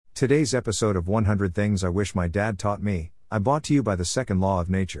Today's episode of 100 Things I Wish My Dad Taught Me, I brought to you by the second law of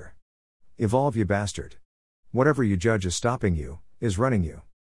nature. Evolve, you bastard. Whatever you judge is stopping you, is running you.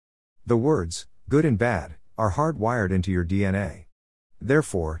 The words, good and bad, are hardwired into your DNA.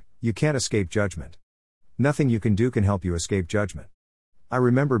 Therefore, you can't escape judgment. Nothing you can do can help you escape judgment. I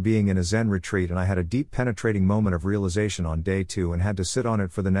remember being in a Zen retreat and I had a deep penetrating moment of realization on day 2 and had to sit on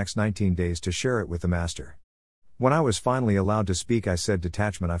it for the next 19 days to share it with the master. When I was finally allowed to speak, I said,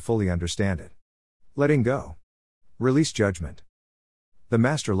 detachment, I fully understand it. Letting go. Release judgment. The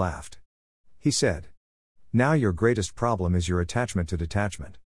master laughed. He said, now your greatest problem is your attachment to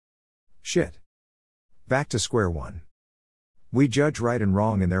detachment. Shit. Back to square one. We judge right and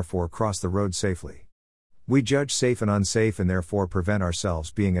wrong and therefore cross the road safely. We judge safe and unsafe and therefore prevent ourselves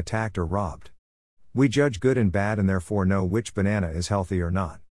being attacked or robbed. We judge good and bad and therefore know which banana is healthy or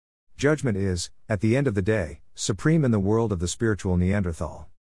not. Judgment is, at the end of the day, supreme in the world of the spiritual Neanderthal.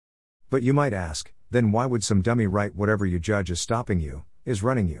 But you might ask, then why would some dummy write whatever you judge is stopping you, is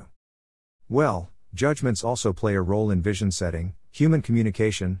running you? Well, judgments also play a role in vision setting, human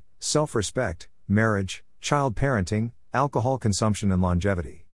communication, self-respect, marriage, child parenting, alcohol consumption and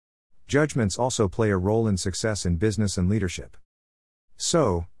longevity. Judgments also play a role in success in business and leadership.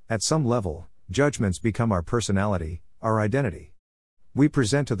 So, at some level, judgments become our personality, our identity. We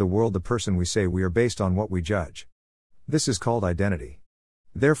present to the world the person we say we are based on what we judge. This is called identity.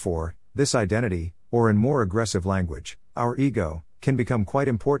 Therefore, this identity, or in more aggressive language, our ego, can become quite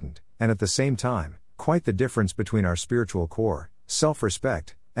important, and at the same time, quite the difference between our spiritual core,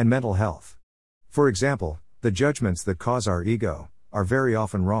 self-respect, and mental health. For example, the judgments that cause our ego are very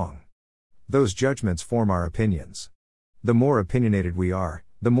often wrong. Those judgments form our opinions. The more opinionated we are,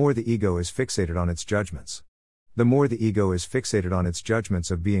 the more the ego is fixated on its judgments. The more the ego is fixated on its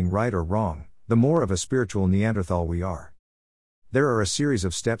judgments of being right or wrong, the more of a spiritual Neanderthal we are. There are a series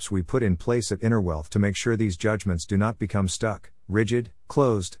of steps we put in place at Inner Wealth to make sure these judgments do not become stuck, rigid,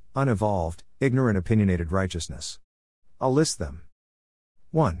 closed, unevolved, ignorant opinionated righteousness. I'll list them.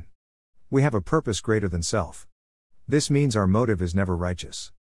 1. We have a purpose greater than self. This means our motive is never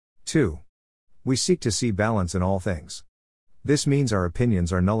righteous. 2. We seek to see balance in all things. This means our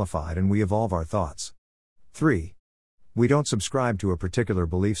opinions are nullified and we evolve our thoughts. 3. We don't subscribe to a particular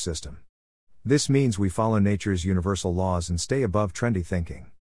belief system. This means we follow nature's universal laws and stay above trendy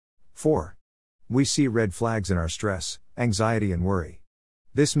thinking. 4. We see red flags in our stress, anxiety and worry.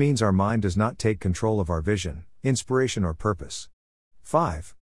 This means our mind does not take control of our vision, inspiration or purpose.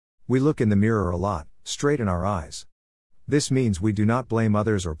 5. We look in the mirror a lot, straight in our eyes. This means we do not blame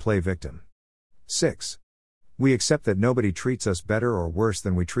others or play victim. 6. We accept that nobody treats us better or worse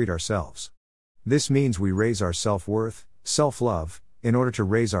than we treat ourselves. This means we raise our self-worth, self-love, in order to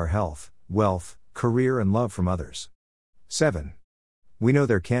raise our health, wealth, career and love from others. 7. We know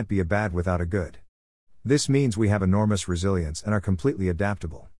there can't be a bad without a good. This means we have enormous resilience and are completely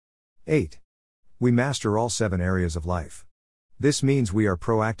adaptable. 8. We master all 7 areas of life. This means we are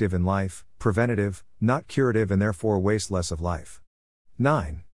proactive in life, preventative, not curative and therefore waste less of life.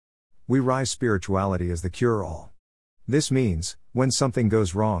 9. We rise spirituality as the cure-all. This means, when something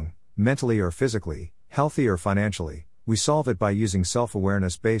goes wrong, mentally or physically, healthy or financially, we solve it by using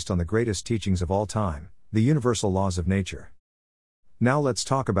self-awareness based on the greatest teachings of all time, the universal laws of nature. Now let's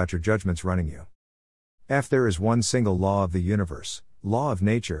talk about your judgments running you. There is one single law of the universe, law of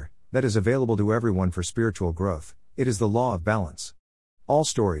nature, that is available to everyone for spiritual growth. It is the law of balance. All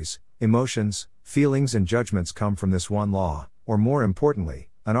stories, emotions, feelings and judgments come from this one law, or more importantly,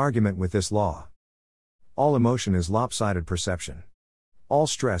 an argument with this law. All emotion is lopsided perception. All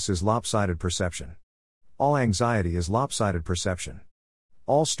stress is lopsided perception. All anxiety is lopsided perception.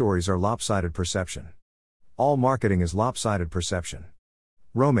 All stories are lopsided perception. All marketing is lopsided perception.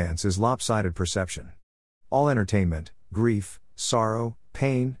 Romance is lopsided perception. All entertainment, grief, sorrow,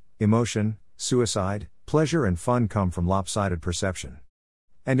 pain, emotion, suicide, pleasure and fun come from lopsided perception.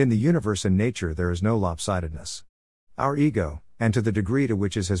 And in the universe and nature there is no lopsidedness. Our ego, and to the degree to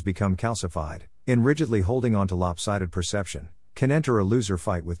which it has become calcified, in rigidly holding on to lopsided perception, can enter a loser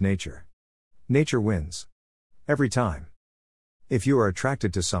fight with nature. Nature wins. Every time. If you are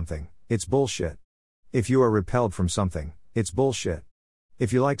attracted to something, it's bullshit. If you are repelled from something, it's bullshit.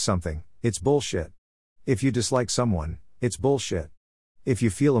 If you like something, it's bullshit. If you dislike someone, it's bullshit. If you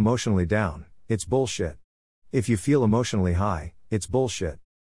feel emotionally down, it's bullshit. If you feel emotionally high, it's bullshit.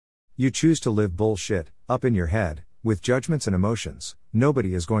 You choose to live bullshit, up in your head, with judgments and emotions.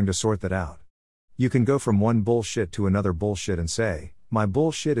 Nobody is going to sort that out. You can go from one bullshit to another bullshit and say, my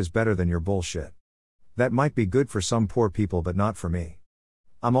bullshit is better than your bullshit. That might be good for some poor people but not for me.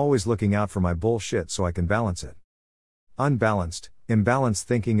 I'm always looking out for my bullshit so I can balance it. Unbalanced, imbalanced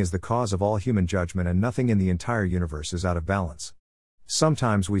thinking is the cause of all human judgment, and nothing in the entire universe is out of balance.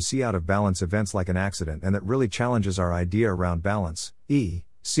 Sometimes we see out of balance events like an accident, and that really challenges our idea around balance,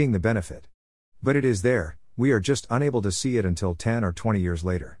 seeing the benefit. But it is there, we are just unable to see it until 10 or 20 years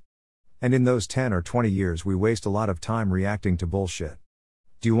later. And in those 10 or 20 years we waste a lot of time reacting to bullshit.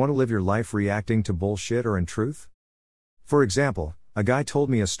 Do you want to live your life reacting to bullshit or in truth? For example, a guy told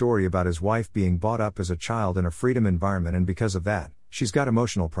me a story about his wife being brought up as a child in a freedom environment, and because of that, she's got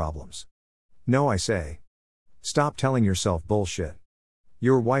emotional problems. No, I say. Stop telling yourself bullshit.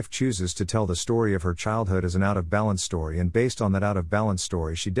 Your wife chooses to tell the story of her childhood as an out of balance story, and based on that out of balance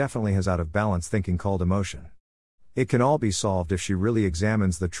story she definitely has out of balance thinking called emotion. It can all be solved if she really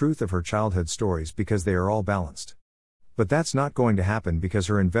examines the truth of her childhood stories, because they are all balanced. But that's not going to happen, because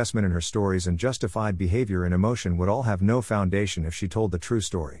her investment in her stories and justified behavior and emotion would all have no foundation if she told the true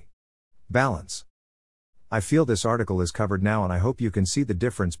story. Balance. I feel this article is covered now, and I hope you can see the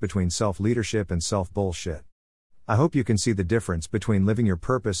difference between self-leadership and self-bullshit. I hope you can see the difference between living your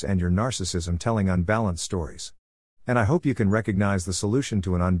purpose and your narcissism telling unbalanced stories. And I hope you can recognize the solution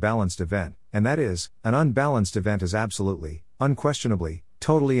to an unbalanced event, and that is, an unbalanced event is absolutely, unquestionably,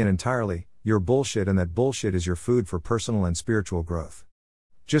 totally and entirely, your bullshit, and that bullshit is your food for personal and spiritual growth.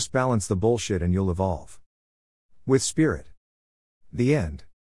 Just balance the bullshit and you'll evolve. With spirit. The end.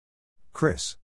 Chris.